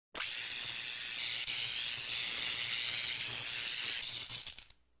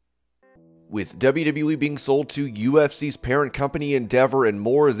With WWE being sold to UFC's parent company Endeavor and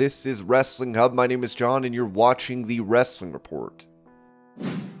more, this is Wrestling Hub. My name is John and you're watching the Wrestling Report.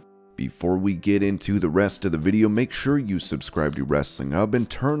 Before we get into the rest of the video, make sure you subscribe to Wrestling Hub and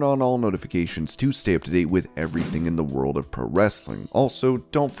turn on all notifications to stay up to date with everything in the world of pro wrestling. Also,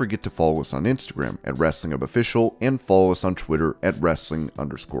 don't forget to follow us on Instagram at Wrestling Hub Official and follow us on Twitter at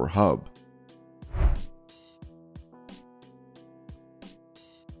Wrestling_Hub.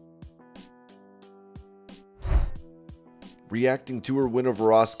 Reacting to her win over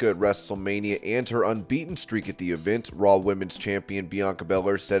Asuka at WrestleMania and her unbeaten streak at the event, Raw Women's Champion Bianca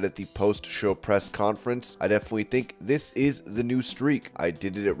Belair said at the post-show press conference, "I definitely think this is the new streak. I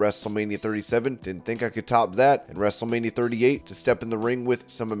did it at WrestleMania 37, didn't think I could top that, and WrestleMania 38 to step in the ring with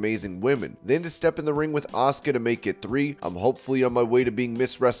some amazing women. Then to step in the ring with Asuka to make it 3, I'm hopefully on my way to being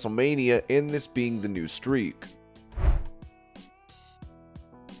Miss WrestleMania and this being the new streak."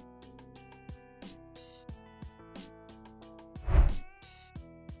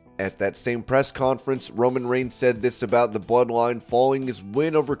 At that same press conference, Roman Reigns said this about the Bloodline following his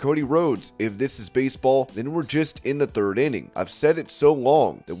win over Cody Rhodes: "If this is baseball, then we're just in the 3rd inning. I've said it so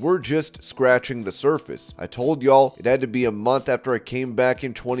long that we're just scratching the surface. I told y'all it had to be a month after I came back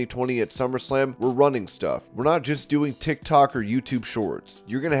in 2020 at SummerSlam. We're running stuff. We're not just doing TikTok or YouTube shorts.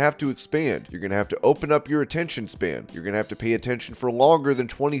 You're gonna have to expand. You're gonna have to open up your attention span. You're gonna have to pay attention for longer than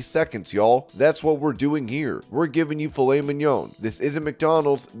 20 seconds, y'all. That's what we're doing here. We're giving you filet mignon. This isn't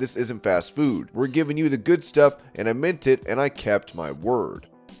McDonald's. This isn't fast food. We're giving you the good stuff, and I meant it, and I kept my word."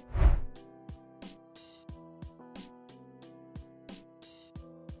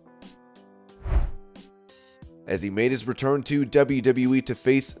 As he made his return to WWE to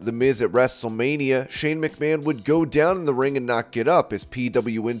face The Miz at WrestleMania, Shane McMahon would go down in the ring and not get up. As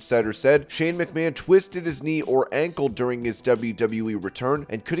PW Insider said, Shane McMahon twisted his knee or ankle during his WWE return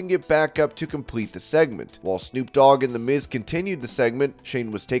and couldn't get back up to complete the segment. While Snoop Dogg and The Miz continued the segment,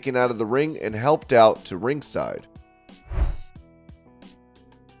 Shane was taken out of the ring and helped out to ringside.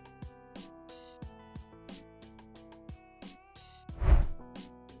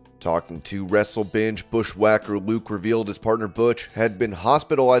 Talking to WrestleBinge, Bushwhacker Luke revealed his partner Butch had been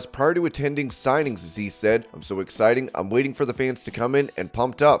hospitalized prior to attending signings. As he said, "I'm so exciting, I'm waiting for the fans to come in and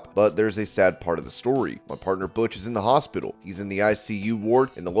pumped up, but there's a sad part of the story. My partner Butch is in the hospital. He's in the ICU ward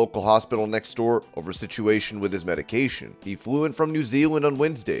in the local hospital next door over a situation with his medication. He flew in from New Zealand on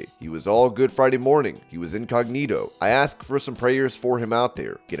Wednesday. He was all good Friday morning. He was incognito. I asked for some prayers for him out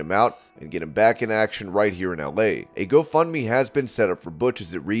there. Get him out and get him back in action right here in LA. A GoFundMe has been set up for Butch.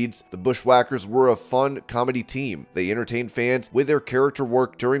 As it reads, the Bushwhackers were a fun comedy team. They entertained fans with their character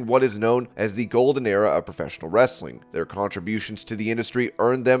work during what is known as the golden era of professional wrestling. Their contributions to the industry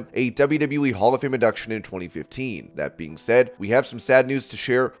earned them a WWE Hall of Fame induction in 2015. That being said, we have some sad news to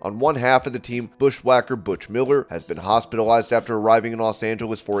share. On one half of the team, Bushwhacker Butch Miller has been hospitalized after arriving in Los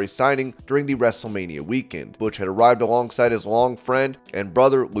Angeles for a signing during the WrestleMania weekend. Butch had arrived alongside his long friend and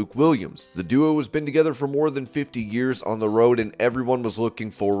brother Luke Williams. The duo has been together for more than 50 years on the road, and everyone was looking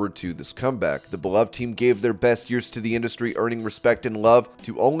forward to this comeback. The beloved team gave their best years to the industry, earning respect and love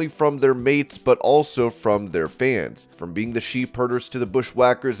to only from their mates, but also from their fans. From being the sheep herders to the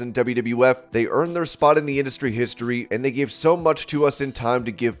Bushwhackers in WWF, they earned their spot in the industry history, and they gave so much to us in time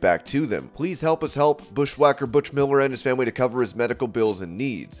to give back to them. Please help us help Bushwhacker Butch Miller and his family to cover his medical bills and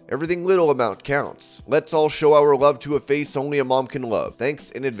needs. Everything little amount counts. Let's all show our love to a face only a mom can love.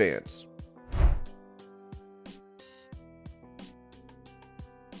 Thanks in advance."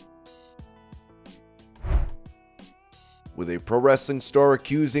 With a pro wrestling star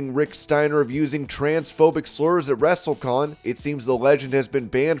accusing Rick Steiner of using transphobic slurs at WrestleCon, it seems the legend has been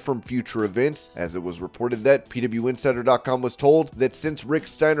banned from future events, as it was reported that PWInsider.com was told that since Rick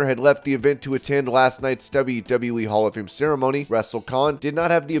Steiner had left the event to attend last night's WWE Hall of Fame ceremony, WrestleCon did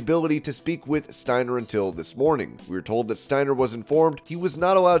not have the ability to speak with Steiner until this morning. We were told that Steiner was informed he was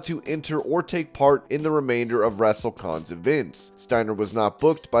not allowed to enter or take part in the remainder of WrestleCon's events. Steiner was not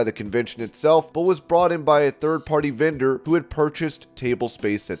booked by the convention itself, but was brought in by a third-party vendor who had purchased table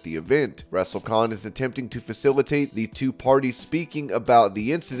space at the event. WrestleCon is attempting to facilitate the two parties speaking about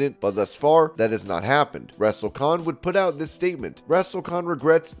the incident, but thus far, that has not happened. WrestleCon would put out this statement: WrestleCon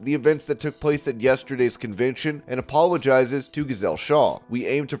regrets the events that took place at yesterday's convention and apologizes to Gazelle Shaw. We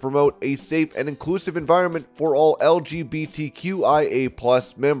aim to promote a safe and inclusive environment for all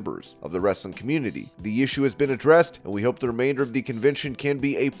LGBTQIA+ members of the wrestling community. The issue has been addressed, and we hope the remainder of the convention can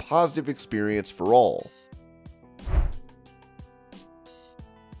be a positive experience for all.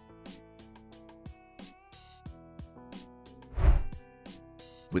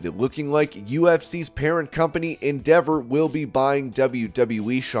 With it looking like UFC's parent company Endeavor will be buying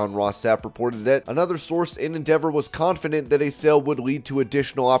WWE, Sean Ross Sapp reported that another source in Endeavor was confident that a sale would lead to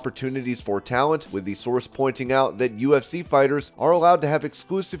additional opportunities for talent, with the source pointing out that UFC fighters are allowed to have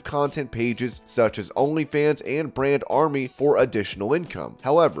exclusive content pages such as OnlyFans and Brand Army for additional income.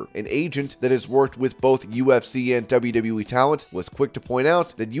 However, an agent that has worked with both UFC and WWE talent was quick to point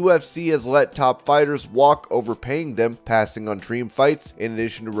out that UFC has let top fighters walk overpaying them, passing on dream fights, in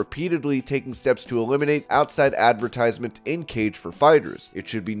addition to repeatedly taking steps to eliminate outside advertisement in cage for fighters. It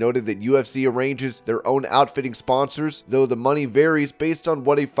should be noted that UFC arranges their own outfitting sponsors, though the money varies based on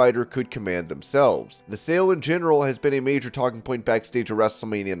what a fighter could command themselves. The sale in general has been a major talking point backstage at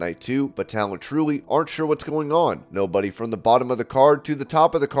WrestleMania Night 2, but talent truly aren't sure what's going on. Nobody from the bottom of the card to the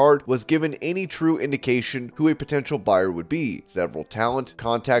top of the card was given any true indication who a potential buyer would be. Several talent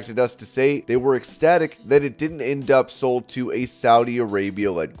contacted us to say they were ecstatic that it didn't end up sold to a Saudi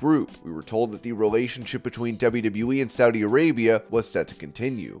Arabia-led group. We were told that the relationship between WWE and Saudi Arabia was set to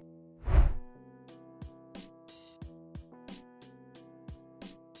continue.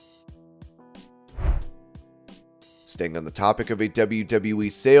 Staying on the topic of a WWE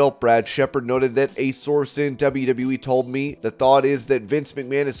sale, Brad Shepard noted that a source in WWE told me the thought is that Vince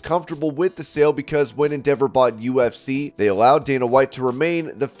McMahon is comfortable with the sale because when Endeavor bought UFC, they allowed Dana White to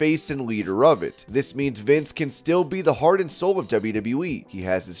remain the face and leader of it. This means Vince can still be the heart and soul of WWE. He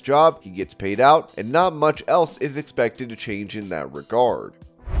has his job, he gets paid out, and not much else is expected to change in that regard.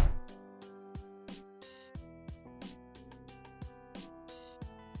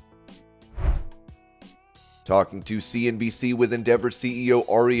 Talking to CNBC with Endeavor CEO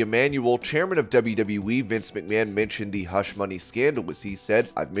Ari Emanuel, chairman of WWE, Vince McMahon mentioned the hush money scandal as he said,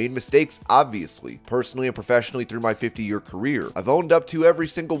 "I've made mistakes, obviously, personally and professionally through my 50-year career. I've owned up to every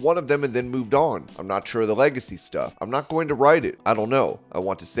single one of them and then moved on. I'm not sure of the legacy stuff. I'm not going to write it. I don't know. I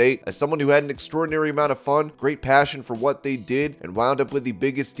want to say, as someone who had an extraordinary amount of fun, great passion for what they did, and wound up with the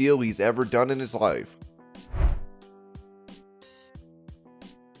biggest deal he's ever done in his life."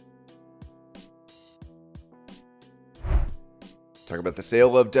 Talking about the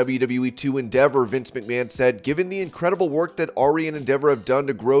sale of WWE to Endeavor, Vince McMahon said, "Given the incredible work that Ari and Endeavor have done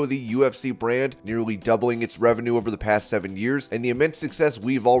to grow the UFC brand, nearly doubling its revenue over the past 7 years, and the immense success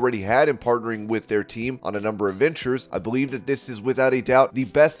we've already had in partnering with their team on a number of ventures, I believe that this is without a doubt the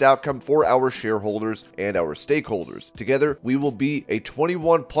best outcome for our shareholders and our stakeholders. Together, we will be a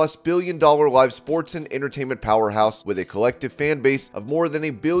 $21+ billion live sports and entertainment powerhouse with a collective fan base of more than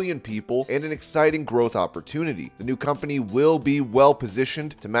 1 billion people and an exciting growth opportunity. The new company will be well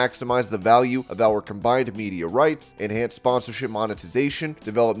positioned to maximize the value of our combined media rights, enhance sponsorship monetization,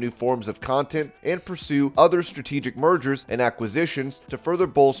 develop new forms of content, and pursue other strategic mergers and acquisitions to further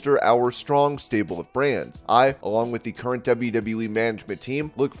bolster our strong stable of brands. I, along with the current WWE management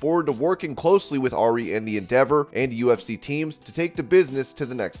team, look forward to working closely with Ari and the Endeavor and UFC teams to take the business to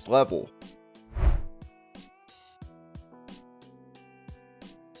the next level."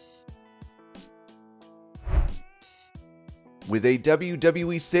 With a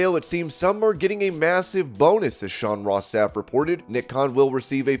WWE sale, it seems some are getting a massive bonus, as Sean Ross Sapp reported. Nick Khan will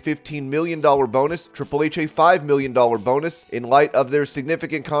receive a $15 million bonus, Triple H a $5 million bonus, in light of their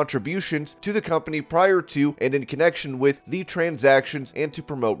significant contributions to the company prior to and in connection with the transactions and to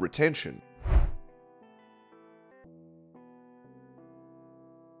promote retention.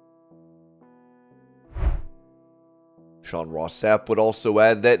 Sean Ross Sapp would also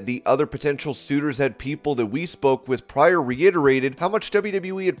add that the other potential suitors had people that we spoke with prior reiterated how much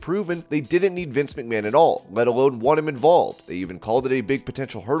WWE had proven they didn't need Vince McMahon at all, let alone want him involved. They even called it a big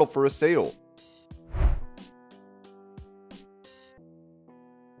potential hurdle for a sale.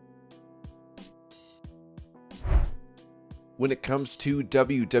 When it comes to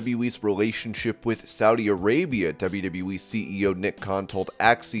WWE's relationship with Saudi Arabia, WWE CEO Nick Khan told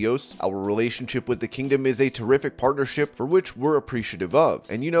Axios, "Our relationship with the kingdom is a terrific partnership for which we're appreciative of.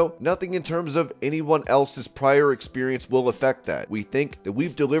 And nothing in terms of anyone else's prior experience will affect that. We think that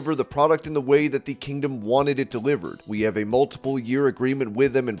we've delivered the product in the way that the kingdom wanted it delivered. We have a multiple-year agreement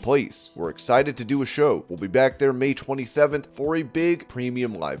with them in place. We're excited to do a show. We'll be back there May 27th for a big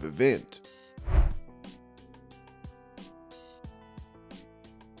premium live event."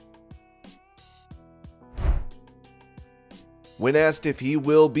 When asked if he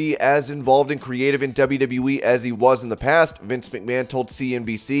will be as involved in creative in WWE as he was in the past, Vince McMahon told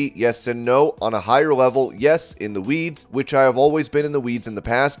CNBC, "Yes and no. On a higher level, yes, in the weeds, which I have always been in the weeds in the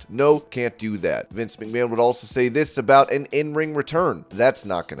past. No, can't do that." Vince McMahon would also say this about an in-ring return: "That's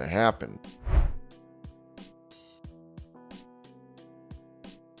not going to happen."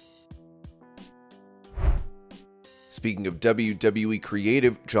 Speaking of WWE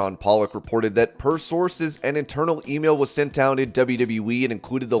creative, John Pollock reported that per sources, an internal email was sent out in WWE and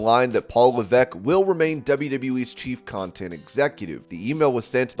included the line that Paul Levesque will remain WWE's chief content executive. The email was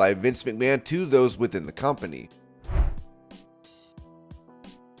sent by Vince McMahon to those within the company.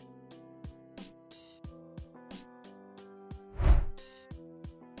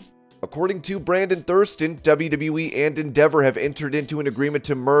 According to Brandon Thurston, WWE and Endeavor have entered into an agreement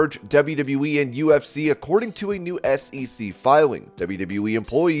to merge WWE and UFC according to a new SEC filing. WWE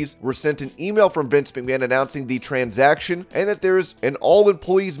employees were sent an email from Vince McMahon announcing the transaction and that there is an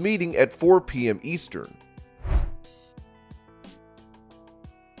all-employees meeting at 4 p.m. Eastern.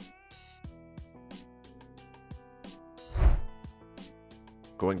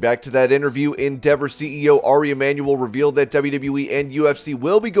 Going back to that interview, Endeavor CEO Ari Emanuel revealed that WWE and UFC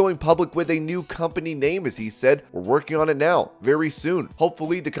will be going public with a new company name, as he said. We're working on it now, very soon.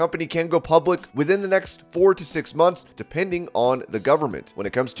 Hopefully, the company can go public within the next 4 to 6 months, depending on the government. When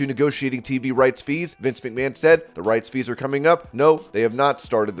it comes to negotiating TV rights fees, Vince McMahon said the rights fees are coming up. No, they have not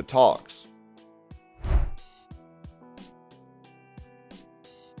started the talks.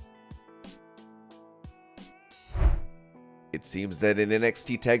 It seems that an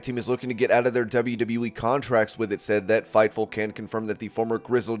NXT tag team is looking to get out of their WWE contracts with it. Said that Fightful can confirm that the former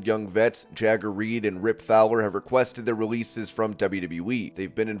grizzled young vets Jagger Reed and Rip Fowler have requested their releases from WWE.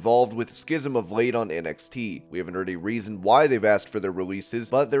 They've been involved with Schism of late on NXT. We haven't heard a reason why they've asked for their releases,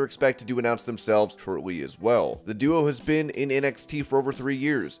 but they're expected to announce themselves shortly as well. The duo has been in NXT for over 3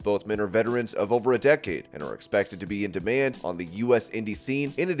 years. Both men are veterans of over a decade and are expected to be in demand on the US indie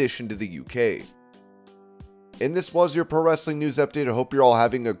scene in addition to the UK. And this was your Pro Wrestling News Update. I hope you're all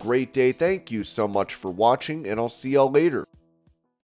having a great day. Thank you so much for watching, and I'll see y'all later.